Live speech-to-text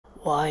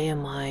Why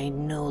am I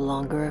no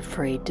longer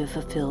afraid to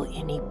fulfill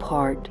any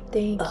part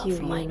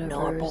of my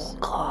noble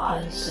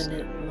cause?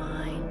 Infinite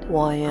mind.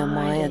 Why am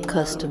I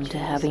accustomed to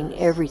having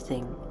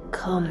everything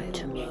come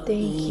to me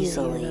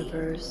easily?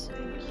 Universe.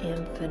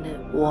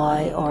 Infinite.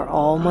 Why are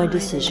all my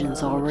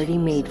decisions already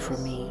made for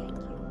me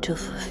to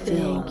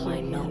fulfill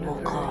my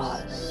noble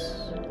cause?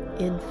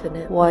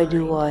 Infinite. Why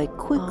do I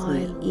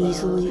quickly,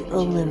 easily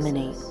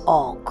eliminate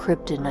all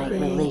kryptonite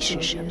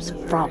relationships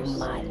from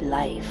my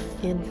life?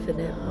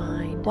 Infinite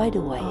mind. Why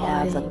do I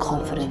have the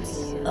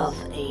confidence of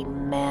a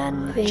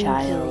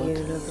man-child?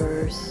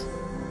 Universe.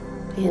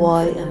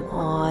 Why am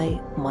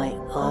I my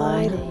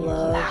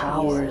own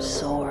power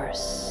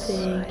source?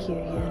 Thank you,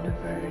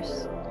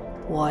 universe.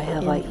 Why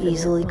have I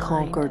easily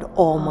conquered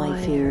all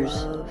my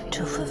fears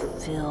to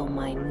fulfill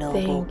my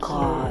noble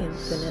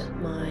cause?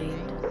 Infinite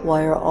mind.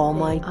 Why are all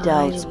my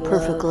doubts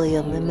perfectly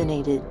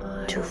eliminated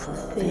to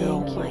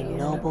fulfill my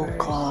noble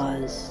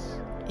cause?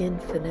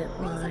 Infinite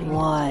mind.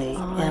 Why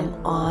am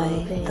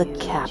I the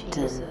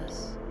captain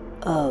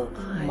of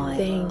my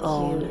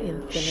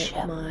own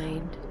ship?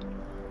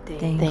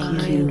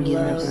 Thank you,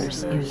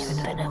 universe,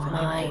 infinite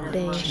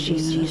mind.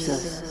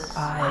 Jesus,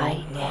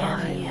 I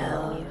am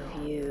you.